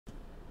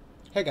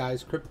Hey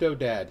guys,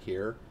 CryptoDad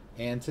here,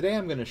 and today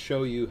I'm going to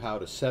show you how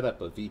to set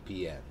up a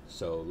VPN.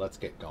 So let's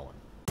get going.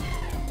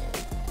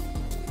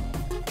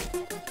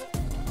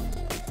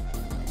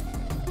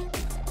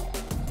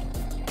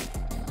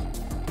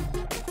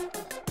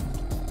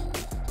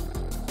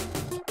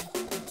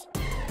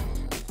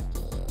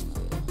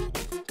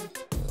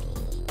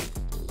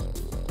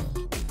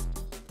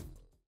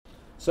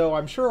 So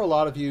I'm sure a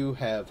lot of you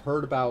have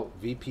heard about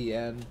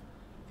VPN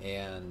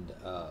and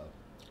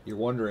you're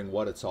wondering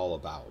what it's all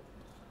about.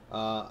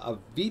 A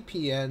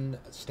VPN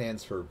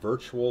stands for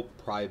Virtual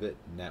Private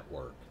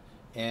Network.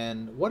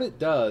 And what it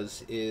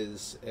does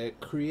is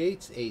it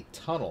creates a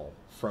tunnel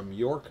from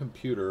your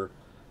computer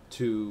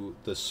to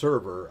the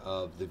server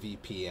of the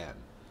VPN.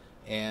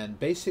 And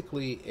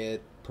basically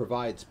it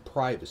provides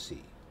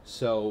privacy.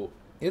 So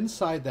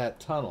inside that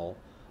tunnel,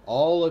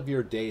 all of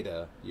your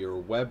data, your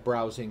web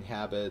browsing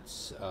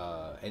habits,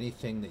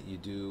 anything that you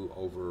do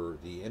over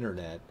the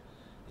internet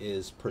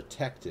is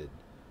protected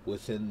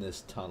within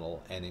this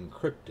tunnel and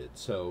encrypted,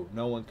 so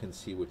no one can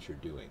see what you're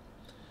doing.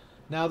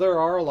 Now there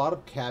are a lot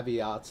of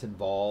caveats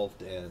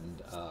involved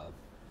and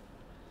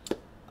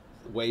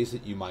ways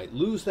that you might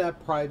lose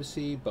that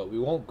privacy, but we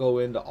won't go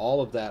into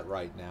all of that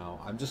right now.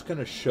 I'm just going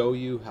to show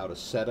you how to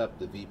set up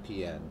the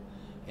VPN,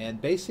 and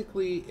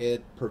basically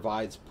it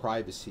provides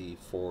privacy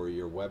for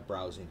your web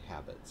browsing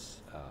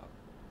habits.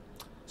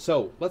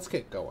 So let's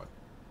get going.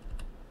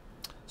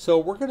 So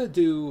we're going to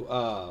do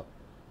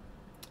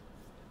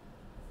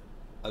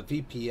a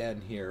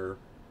VPN here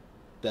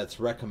that's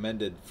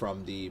recommended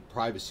from the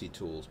privacy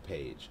tools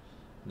page.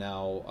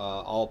 Now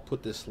I'll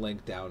put this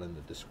link down in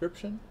the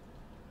description.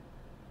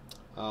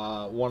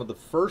 One of the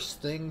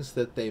first things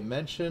that they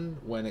mention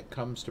when it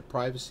comes to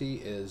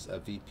privacy is a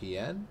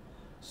VPN,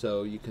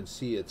 so you can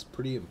see it's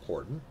pretty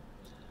important.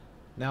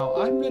 Now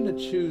I'm going to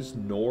choose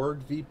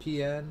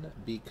NordVPN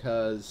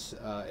because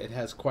it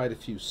has quite a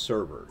few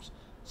servers.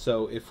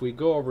 So if we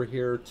go over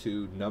here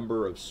to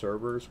number of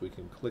servers, we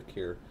can click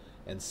here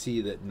and see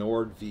that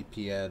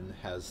NordVPN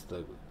has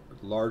the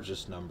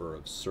largest number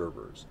of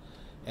servers,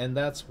 and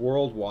that's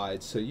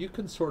worldwide, so you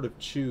can sort of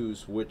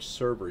choose which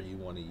server you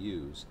want to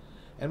use.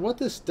 And what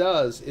this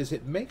does is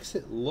it makes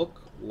it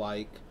look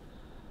like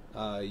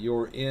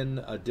you're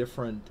in a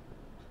different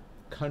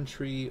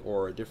country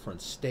or a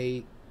different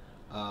state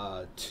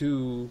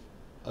to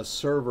a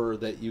server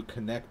that you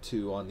connect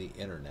to on the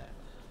internet.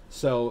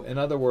 So in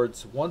other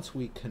words, once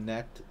we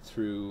connect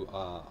through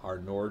our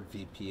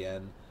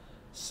NordVPN,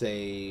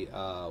 say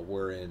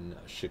we're in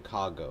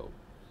Chicago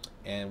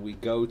and we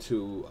go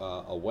to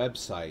a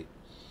website,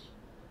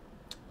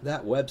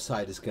 that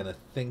website is going to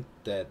think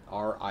that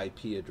our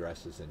IP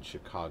address is in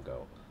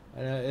Chicago.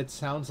 It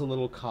sounds a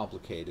little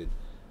complicated,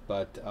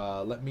 but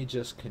let me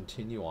just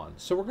continue on.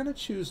 So we're going to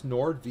choose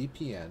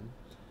NordVPN,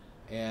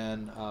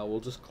 and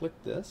we'll just click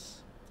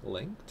this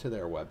link to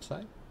their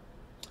website,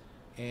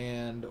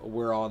 and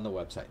we're on the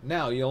website.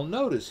 Now you'll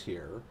notice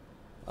here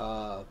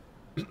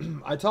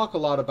I talk a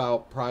lot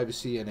about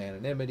privacy and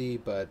anonymity,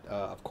 but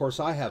of course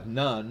I have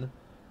none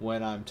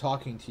when I'm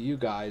talking to you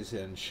guys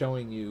and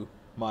showing you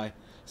my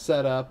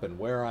setup and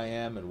where I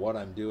am and what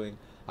I'm doing.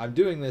 I'm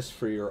doing this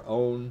for your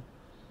own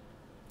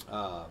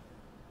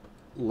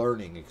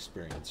learning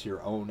experience,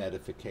 your own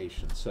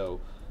edification.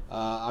 So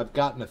I've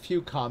gotten a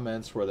few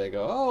comments where they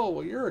go, oh,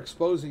 well, you're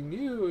exposing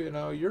you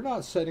know, you're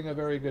not setting a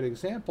very good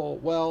example.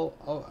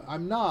 Well,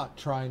 I'm not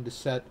trying to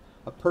set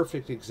a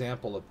perfect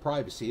example of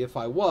privacy. If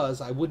I was,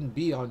 I wouldn't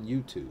be on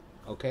YouTube,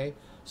 okay?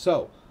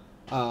 So,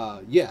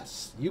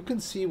 yes, you can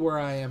see where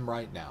I am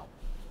right now.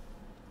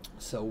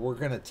 So we're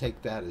going to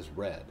take that as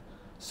read.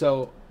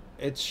 So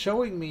it's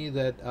showing me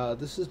that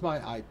this is my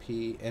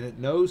IP, and it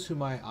knows who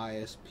my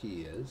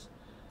ISP is.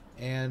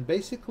 And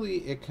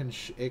basically, it can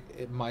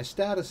my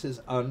status is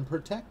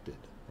unprotected,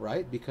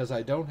 right? Because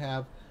I don't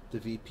have the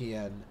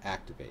VPN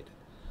activated.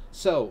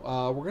 So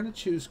we're going to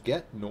choose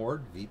Get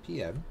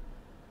NordVPN.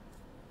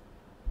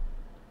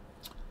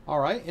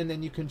 Alright, and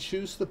then you can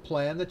choose the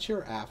plan that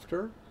you're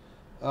after.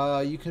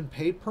 You can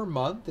pay per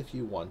month if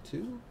you want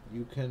to.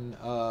 You can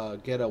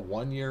get a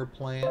 1-year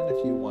plan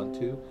if you want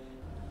to.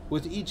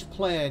 With each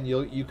plan,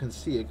 you can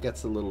see it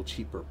gets a little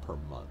cheaper per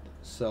month.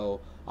 So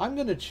I'm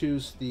going to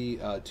choose the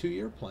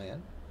 2-year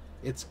plan.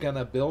 It's going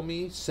to bill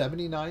me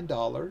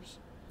 $79,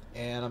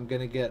 and I'm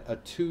going to get a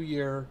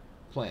 2-year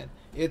plan.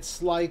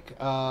 It's like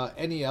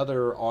any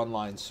other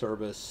online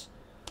service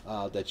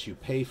that you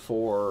pay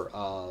for,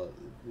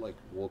 like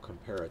we'll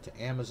compare it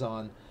to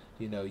Amazon.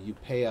 You know, you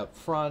pay up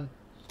front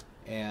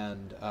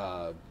and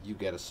you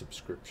get a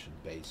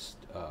subscription-based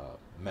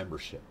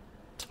membership,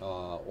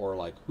 or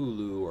like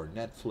Hulu or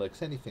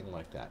Netflix, anything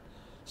like that.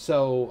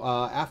 So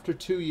after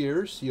 2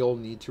 years, you'll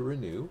need to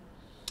renew.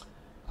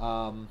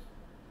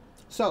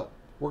 So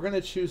we're going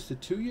to choose the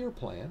 2-year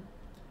plan,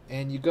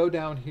 and you go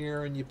down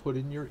here and you put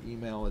in your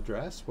email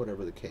address,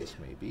 whatever the case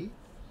may be.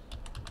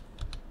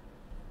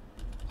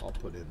 I'll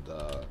put in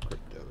the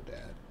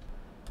CryptoDad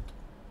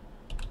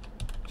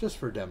just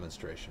for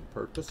demonstration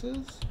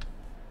purposes.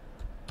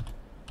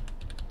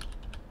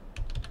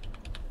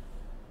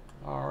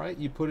 All right,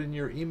 you put in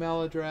your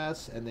email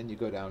address, and then you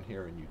go down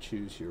here and you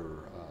choose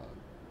your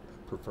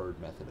preferred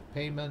method of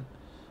payment.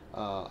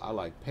 I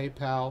like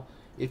PayPal.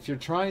 If you're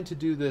trying to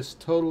do this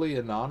totally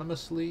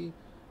anonymously,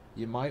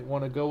 you might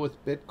want to go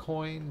with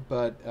Bitcoin,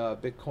 but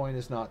Bitcoin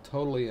is not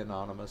totally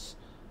anonymous.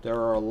 There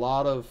are a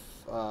lot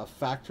of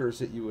factors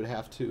that you would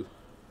have to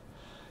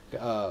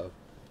uh,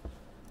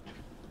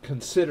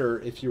 consider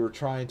if you were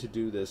trying to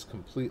do this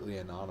completely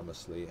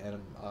anonymously,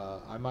 and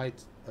I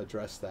might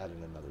address that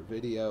in another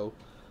video.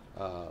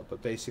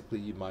 But basically,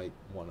 you might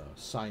want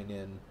to sign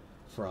in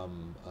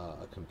from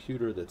a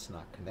computer that's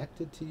not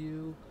connected to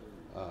you,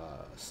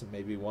 so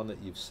maybe one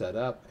that you've set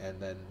up,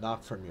 and then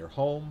not from your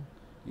home.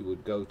 You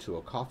would go to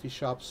a coffee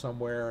shop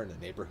somewhere in a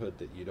neighborhood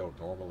that you don't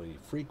normally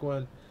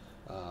frequent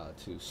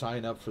to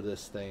sign up for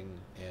this thing,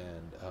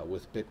 and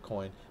with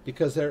Bitcoin,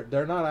 because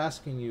they're not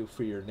asking you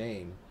for your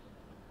name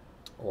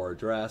or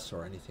address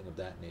or anything of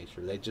that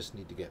nature. They just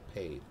need to get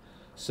paid.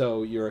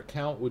 So your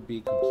account would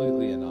be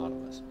completely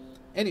anonymous.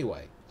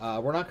 Anyway,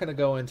 we're not going to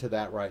go into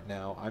that right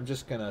now. I'm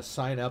just going to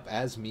sign up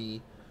as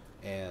me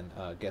and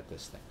get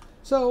this thing.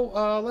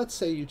 So let's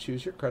say you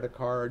choose your credit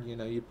card. You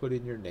know, you put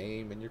in your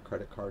name and your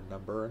credit card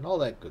number and all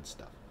that good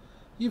stuff.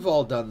 You've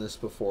all done this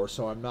before,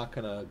 so I'm not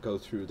going to go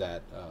through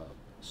that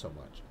so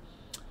much.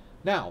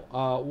 Now,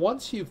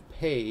 once you've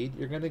paid,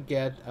 you're going to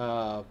get,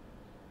 let's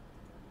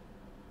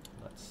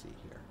see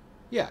here.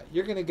 Yeah,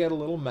 you're going to get a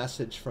little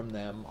message from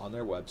them on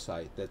their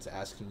website that's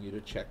asking you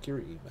to check your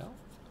email.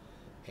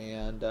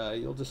 And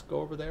you'll just go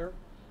over there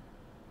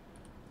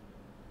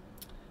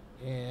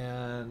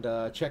and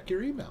check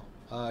your email.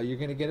 You're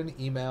going to get an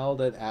email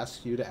that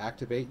asks you to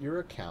activate your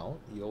account.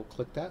 You'll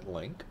click that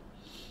link,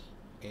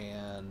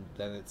 and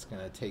then it's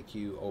going to take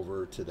you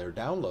over to their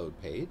download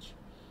page.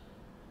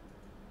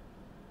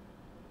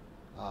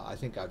 I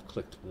think I've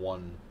clicked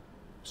one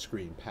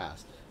screen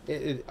past.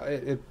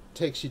 It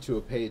takes you to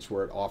a page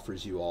where it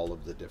offers you all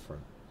of the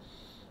different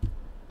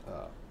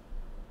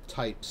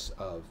types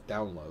of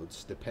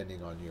downloads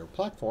depending on your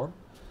platform.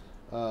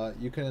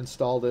 You can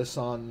install this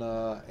on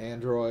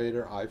Android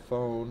or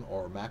iPhone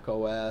or Mac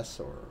OS,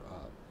 or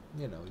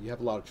you know, you have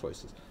a lot of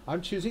choices.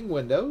 I'm choosing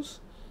Windows.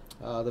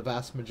 The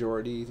vast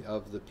majority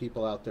of the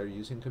people out there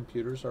using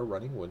computers are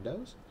running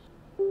Windows.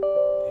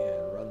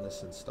 And run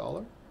this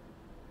installer.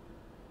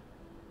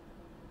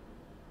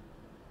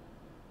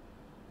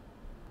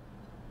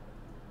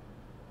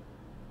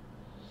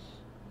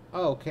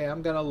 Okay,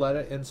 I'm going to let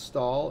it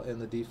install in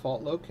the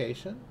default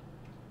location.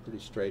 Pretty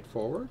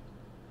straightforward.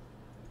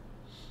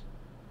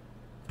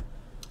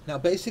 Now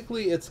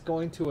basically it's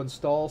going to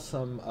install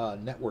some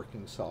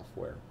networking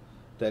software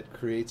that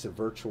creates a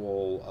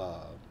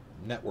virtual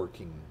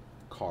networking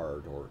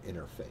card or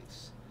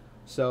interface.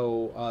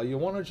 So you'll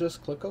want to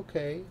just click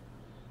OK.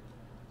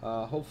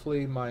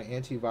 Hopefully my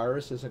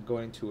antivirus isn't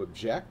going to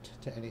object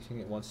to anything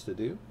it wants to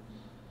do.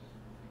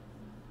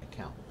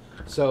 Account.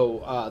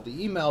 So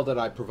the email that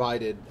I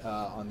provided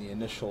on the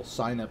initial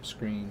sign-up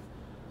screen,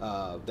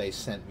 they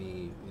sent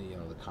me, you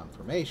know, the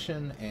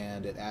confirmation,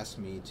 and it asked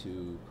me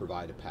to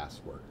provide a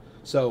password.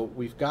 So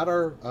we've got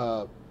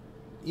our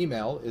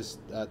email,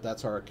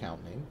 that's our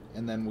account name,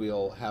 and then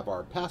we'll have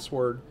our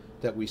password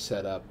that we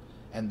set up,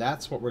 and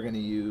that's what we're going to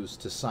use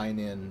to sign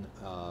in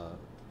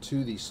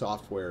to the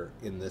software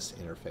in this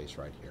interface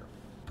right here.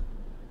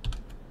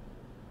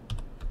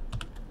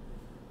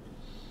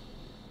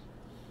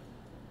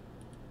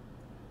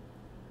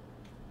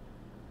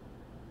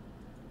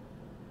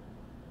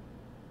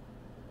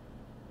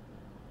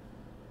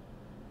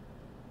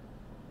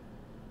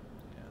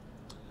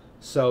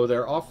 So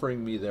they're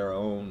offering me their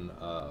own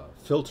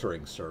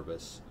filtering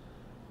service.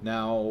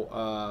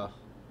 Now,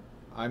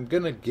 I'm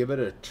gonna give it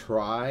a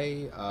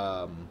try.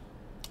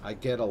 I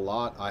get a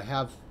lot.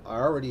 I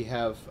already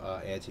have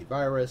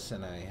antivirus,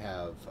 and I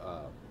have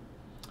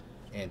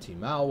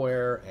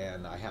anti-malware,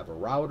 and I have a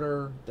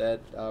router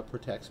that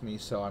protects me.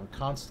 So I'm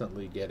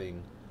constantly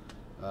getting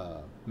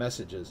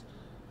messages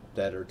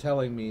that are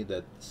telling me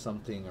that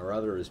something or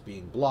other is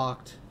being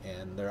blocked,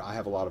 and I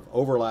have a lot of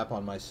overlap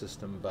on my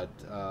system, but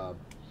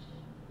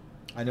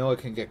I know it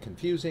can get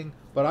confusing,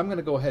 but I'm going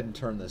to go ahead and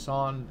turn this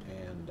on,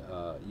 and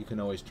you can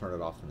always turn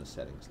it off in the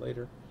settings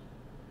later.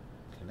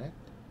 Connect.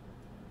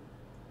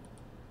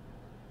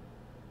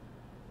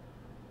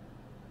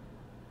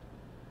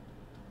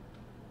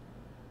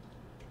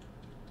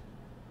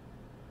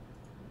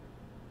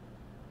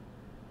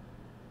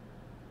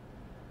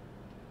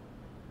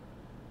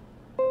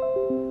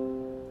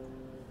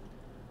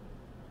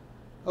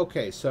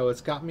 Okay, so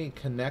it's got me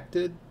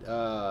connected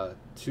to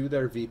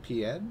their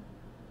VPN.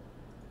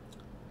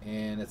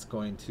 And it's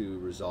going to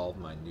resolve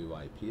my new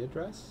IP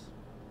address.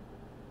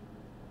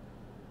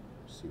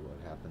 See what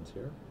happens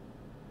here.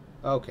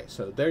 Okay,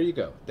 so there you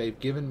go. They've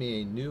given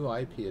me a new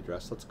IP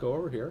address. Let's go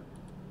over here.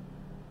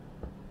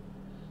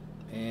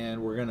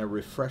 And we're going to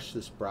refresh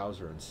this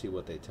browser and see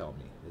what they tell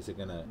me. Is it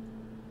going to...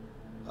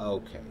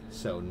 Okay,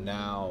 so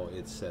now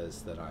it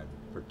says that I'm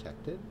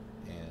protected,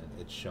 and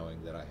it's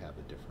showing that I have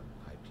a different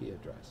IP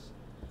address.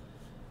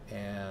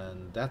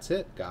 And that's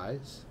it,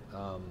 guys.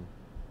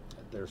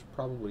 there's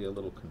probably a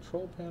little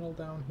control panel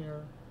down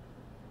here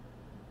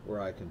where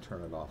I can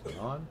turn it off and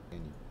on.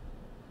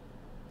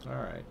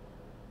 Alright,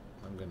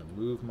 I'm going to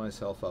move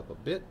myself up a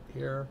bit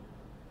here,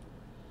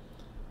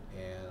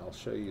 and I'll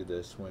show you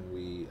this when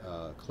we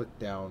click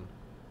down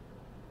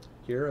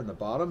here in the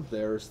bottom.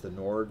 There's the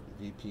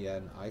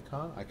NordVPN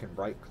icon. I can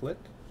right click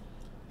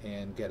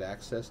and get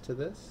access to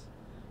this,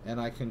 and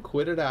I can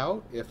quit it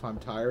out if I'm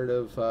tired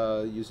of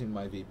using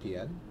my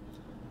VPN.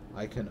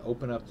 I can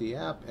open up the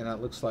app, and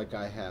it looks like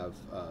I have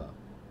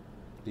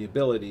the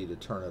ability to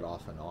turn it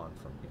off and on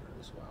from here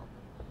as well.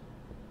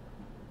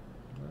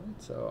 All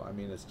right, so I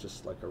mean, it's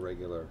just like a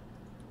regular,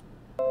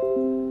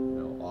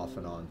 off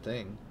and on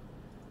thing.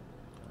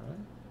 All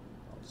right,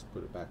 I'll just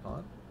put it back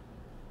on,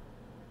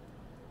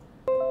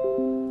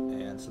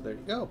 and so there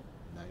you go.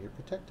 Now you're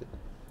protected.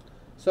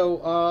 So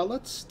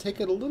let's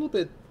take it a little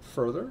bit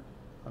further.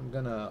 I'm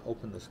gonna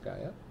open this guy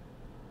up.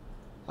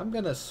 I'm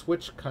gonna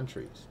switch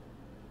countries.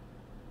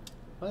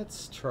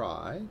 Let's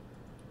try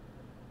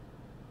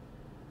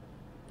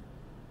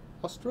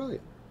Australia.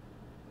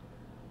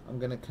 I'm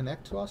going to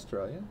connect to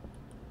Australia.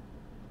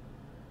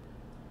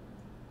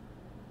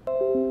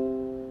 Okay,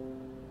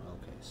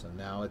 so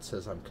now it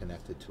says I'm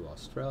connected to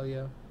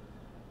Australia,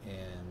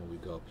 and when we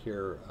go up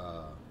here,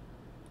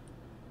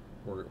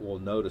 we'll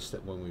notice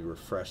that when we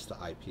refresh, the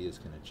IP is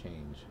going to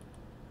change.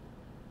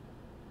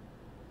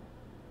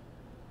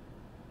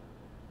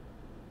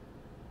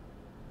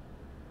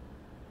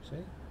 See?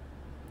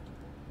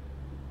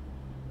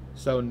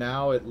 So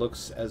now it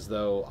looks as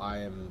though I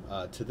am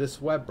to this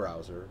web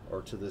browser,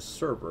 or to this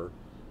server,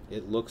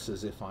 it looks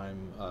as if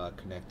I'm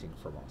connecting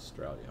from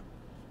Australia.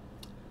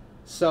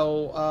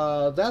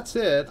 So that's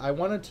it. I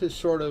wanted to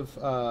sort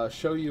of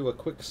show you a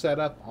quick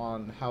setup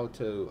on how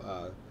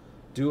to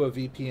do a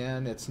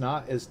VPN. It's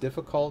not as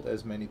difficult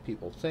as many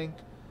people think.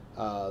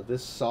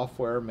 This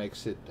software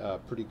makes it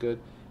pretty good,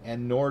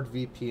 and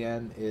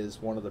NordVPN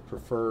is one of the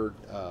preferred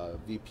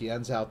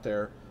VPNs out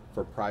there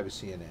for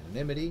privacy and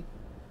anonymity.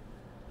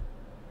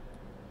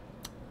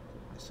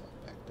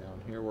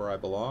 Down here where I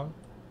belong.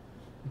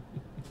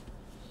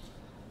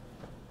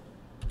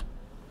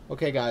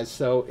 Okay guys,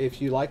 so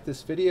if you like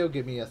this video,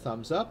 give me a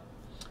thumbs up,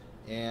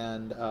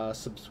 and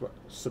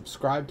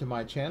subscribe to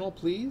my channel,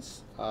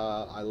 please.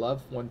 I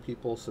love when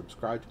people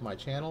subscribe to my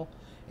channel,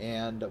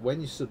 and when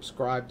you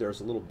subscribe,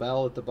 there's a little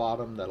bell at the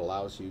bottom that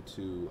allows you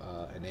to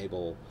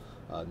enable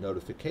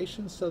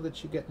notifications so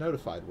that you get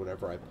notified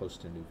whenever I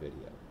post a new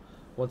video.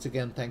 Once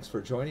again, thanks for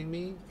joining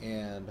me,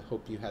 and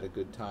hope you had a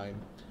good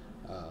time.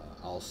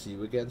 I'll see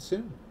you again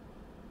soon.